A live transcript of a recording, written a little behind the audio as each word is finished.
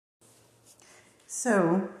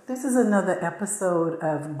So, this is another episode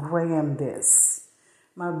of Gram This.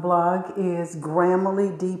 My blog is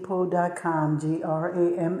grammarlydepot.com,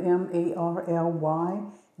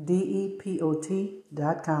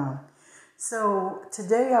 grammarlydepot.com. So,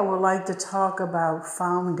 today I would like to talk about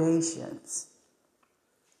foundations.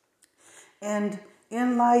 And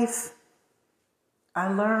in life,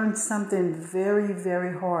 I learned something very,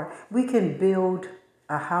 very hard. We can build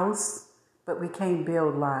a house, but we can't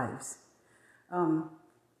build lives.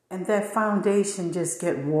 And that foundation just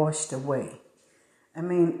get washed away.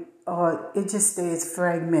 Or it just stays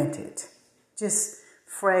fragmented,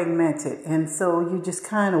 And so you just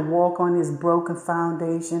kind of walk on this broken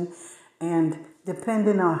foundation, and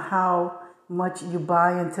depending on how much you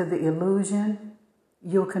buy into the illusion,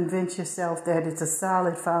 you'll convince yourself that it's a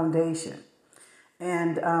solid foundation.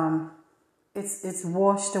 And it's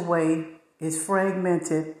washed away, it's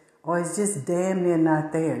fragmented, or it's just damn near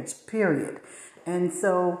not there, period. And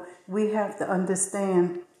so we have to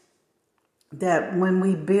understand that when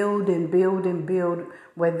we build and build and build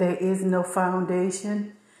where there is no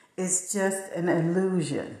foundation, it's just an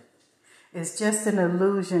illusion. It's just an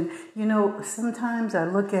illusion. You know, sometimes I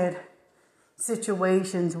look at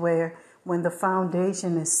situations where when the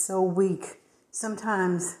foundation is so weak,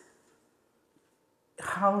 sometimes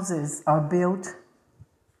houses are built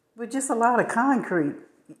with just a lot of concrete.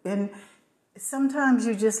 And sometimes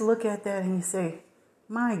you just look at that and you say,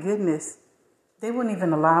 my goodness, they wouldn't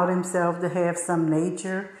even allow themselves to have some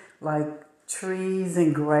nature like trees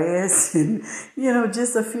and grass and,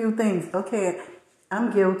 just a few things. Okay, I'm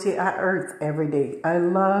guilty. I earth every day. I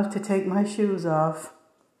love to take my shoes off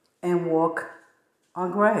and walk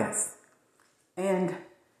on grass. And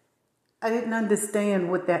I didn't understand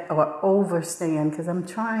what that, or overstand, because I'm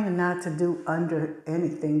trying not to do under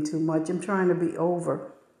anything too much. I'm trying to be over.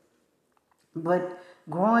 But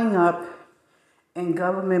growing up in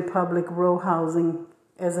government public row housing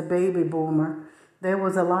as a baby boomer, there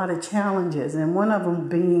was a lot of challenges. And one of them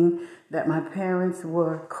being that my parents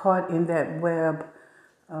were caught in that web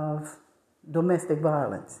of domestic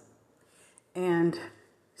violence. And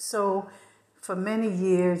so for many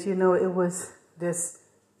years, it was this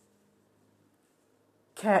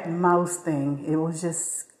cat and mouse thing. It was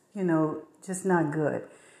just not good.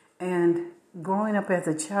 And growing up as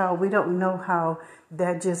a child, we don't know how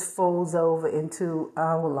that just folds over into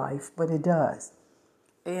our life, but it does.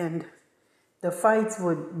 And the fights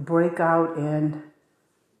would break out, and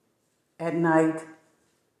at night,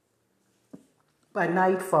 by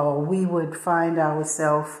nightfall, we would find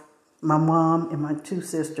ourselves, my mom and my two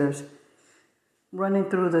sisters, running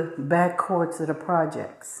through the back courts of the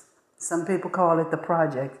projects. Some people call it the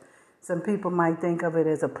project. Some people might think of it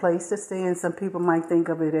as a place to stay, and some people might think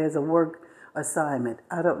of it as a work assignment.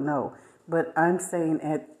 I don't know. But I'm saying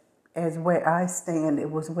as where I stand,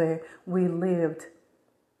 it was where we lived,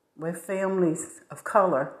 where families of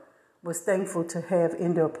color was thankful to have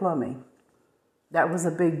indoor plumbing. That was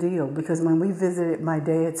a big deal, because when we visited my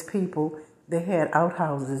dad's people, they had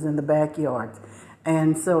outhouses in the backyard.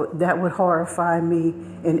 And so that would horrify me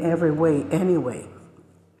in every way anyway.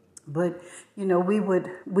 But, we would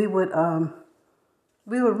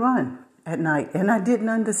run at night, and I didn't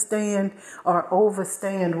understand or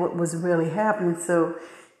overstand what was really happening. So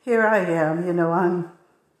here I am, I'm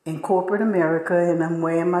in corporate America, and I'm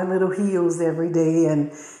wearing my little heels every day,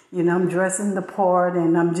 and, I'm dressing the part,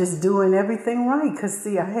 and I'm just doing everything right. Because,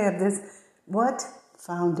 see, I have this,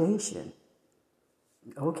 foundation.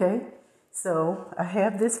 Okay, so I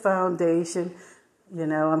have this foundation.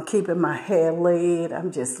 I'm keeping my hair laid.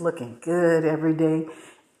 I'm just looking good every day.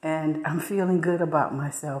 And I'm feeling good about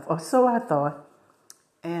myself. Or so I thought.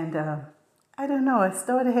 And I don't know. I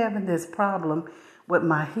started having this problem with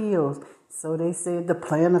my heels. So they said the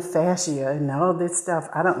plantar fascia and all this stuff.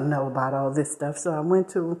 I don't know about all this stuff. So I went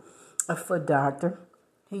to a foot doctor.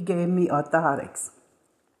 He gave me orthotics.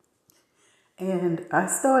 And I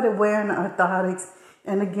started wearing orthotics.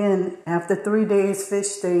 And again, after 3 days fish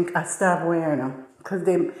stink, I stopped wearing them because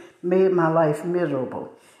they made my life miserable.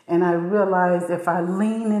 And I realized if I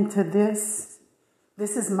lean into this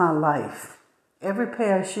is my life. Every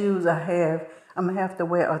pair of shoes I have, I'm going to have to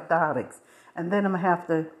wear orthotics. And then I'm going to have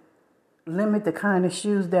to limit the kind of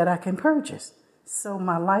shoes that I can purchase. So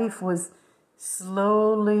my life was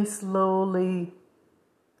slowly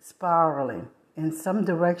spiraling in some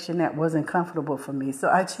direction that wasn't comfortable for me. So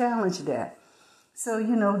I challenged that. So,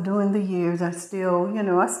 during the years, I still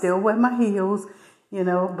wear my heels,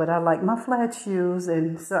 but I like my flat shoes,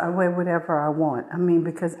 and so I wear whatever I want.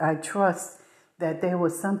 Because I trust that there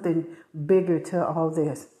was something bigger to all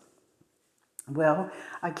this. Well,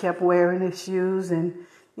 I kept wearing the shoes, and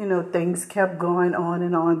things kept going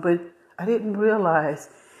on, but I didn't realize.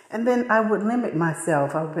 And then I would limit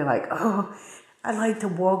myself. I would be like, oh, I like to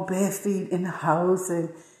walk bare feet in the house,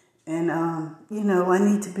 and I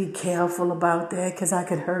need to be careful about that because I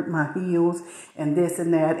could hurt my heels and this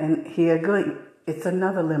and that. And here, good, it's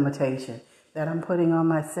another limitation that I'm putting on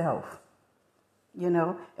myself.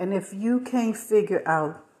 And if you can't figure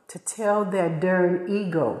out to tell that darn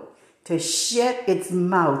ego to shut its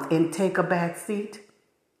mouth and take a back seat,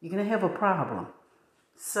 you're going to have a problem.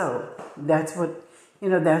 So that's what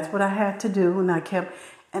I had to do.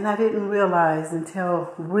 And I didn't realize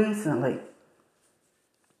until recently.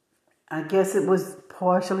 I guess it was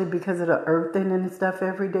partially because of the earthing and stuff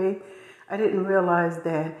every day. I didn't realize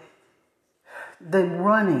that the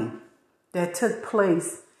running that took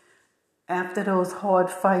place after those hard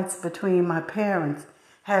fights between my parents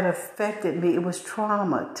had affected me. It was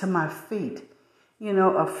trauma to my feet.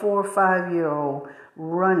 A 4 or 5 year old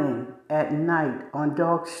running at night on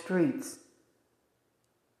dark streets.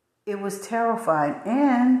 It was terrifying.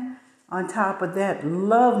 And on top of that,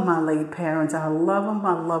 love my late parents. I love them,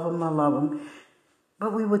 I love them, I love them.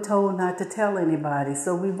 But we were told not to tell anybody.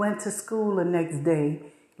 So we went to school the next day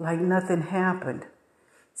like nothing happened.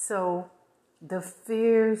 So the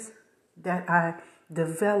fears that I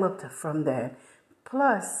developed from that,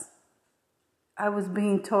 plus I was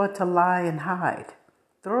being taught to lie and hide.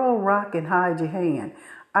 Throw a rock and hide your hand.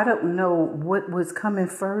 I don't know what was coming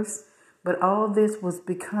first, but all this was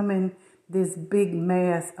becoming this big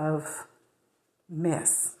mass of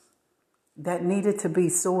mess that needed to be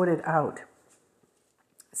sorted out.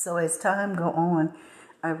 So as time go on,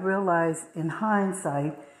 I realized in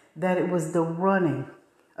hindsight that it was the running,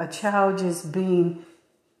 a child just being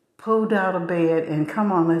pulled out of bed and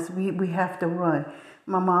come on, we have to run.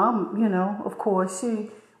 My mom, of course,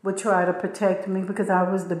 she would try to protect me because I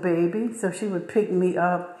was the baby, so she would pick me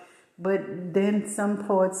up. But then some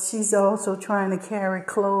parts, she's also trying to carry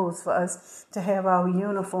clothes for us to have our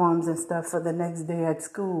uniforms and stuff for the next day at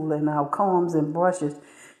school and our combs and brushes.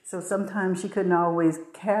 So sometimes she couldn't always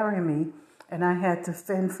carry me and I had to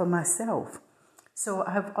fend for myself. So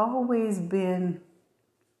I've always been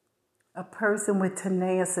a person with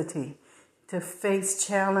tenacity to face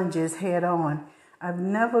challenges head on. I've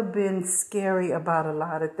never been scary about a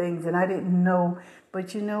lot of things and I didn't know.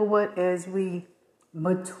 But you know what? As we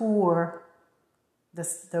mature, the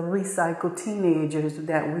recycled teenagers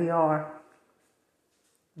that we are,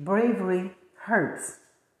 bravery hurts.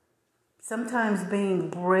 Sometimes being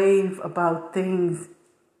brave about things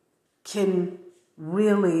can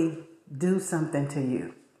really do something to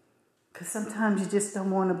you. Because sometimes you just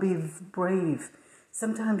don't want to be brave.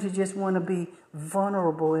 Sometimes you just want to be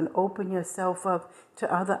vulnerable and open yourself up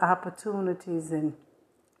to other opportunities and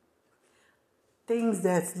things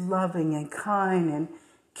that's loving and kind and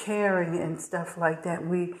caring and stuff like that.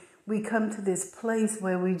 We come to this place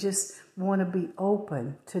where we just want to be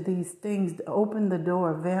open to these things, open the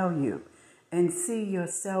door of value and see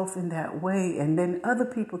yourself in that way. And then other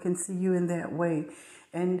people can see you in that way.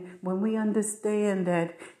 And when we understand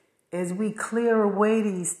that as we clear away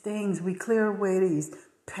these things, we clear away these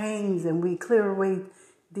pains and we clear away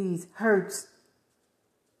these hurts,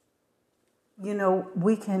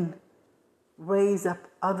 we can raise up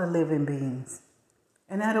other living beings.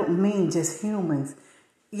 And I don't mean just humans.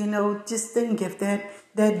 Just think if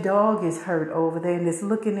that dog is hurt over there and it's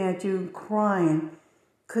looking at you crying,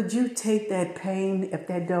 could you take that pain if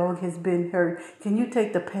that dog has been hurt? Can you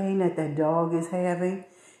take the pain that dog is having?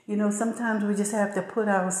 Sometimes we just have to put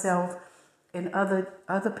ourselves in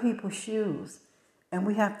other people's shoes. And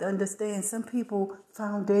we have to understand some people,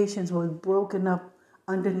 foundations were broken up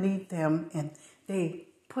underneath them and they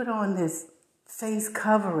put on this face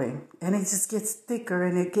covering and it just gets thicker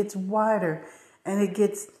and it gets wider and it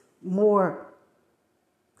gets more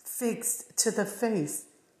fixed to the face.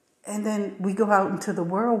 And then we go out into the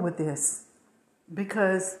world with this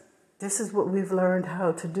because this is what we've learned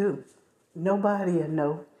how to do. Nobody will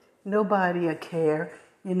know. Nobody will care.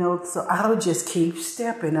 So I'll just keep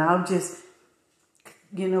stepping. I'll just,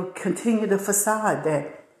 continue the facade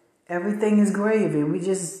that everything is gravy. We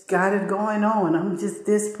just got it going on. I'm just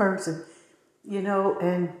this person,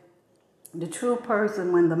 and the true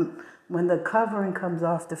person when the covering comes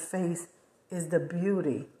off the face is the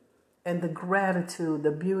beauty and the gratitude,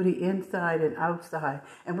 the beauty inside and outside.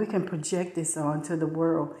 And we can project this onto the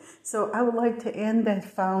world. So I would like to end that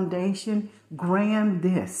foundation, Graham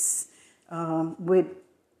This, with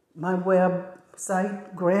my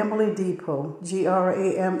website, Grammarly Depot,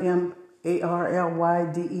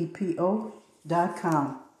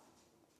 GrammarlyDepo.com.